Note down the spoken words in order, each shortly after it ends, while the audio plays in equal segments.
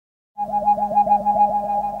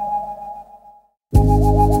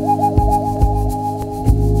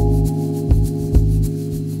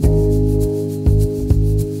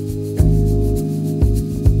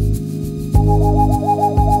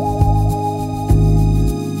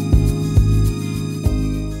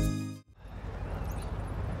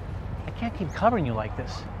covering you like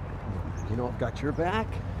this. You know, I've got your back.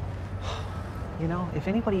 You know, if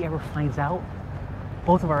anybody ever finds out,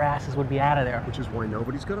 both of our asses would be out of there. Which is why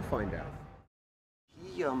nobody's gonna find out.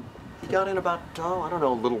 He got in about, I don't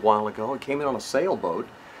know, a little while ago. He came in on a sailboat.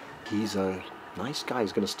 He's a nice guy.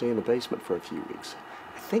 He's gonna stay in the basement for a few weeks.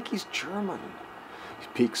 I think he's German. He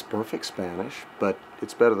speaks perfect Spanish, but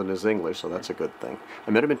it's better than his English, so that's a good thing.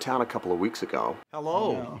 I met him in town a couple of weeks ago.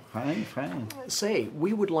 Hello. Oh, fine. Say,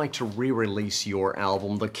 we would like to re-release your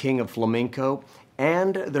album, The King of Flamenco,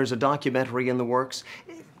 and there's a documentary in the works,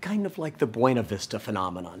 kind of like the Buena Vista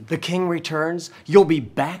phenomenon. The King returns, you'll be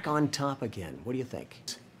back on top again. What do you think?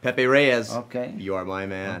 Pepe Reyes. Okay. You are my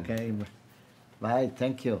man. Okay. Bye,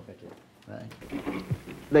 thank you. Bye.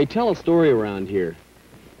 They tell a story around here.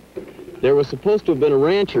 There was supposed to have been a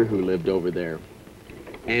rancher who lived over there.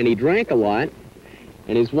 And he drank a lot,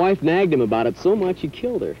 and his wife nagged him about it so much he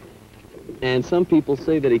killed her. And some people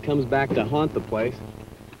say that he comes back to haunt the place,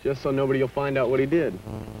 just so nobody will find out what he did.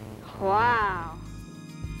 Wow.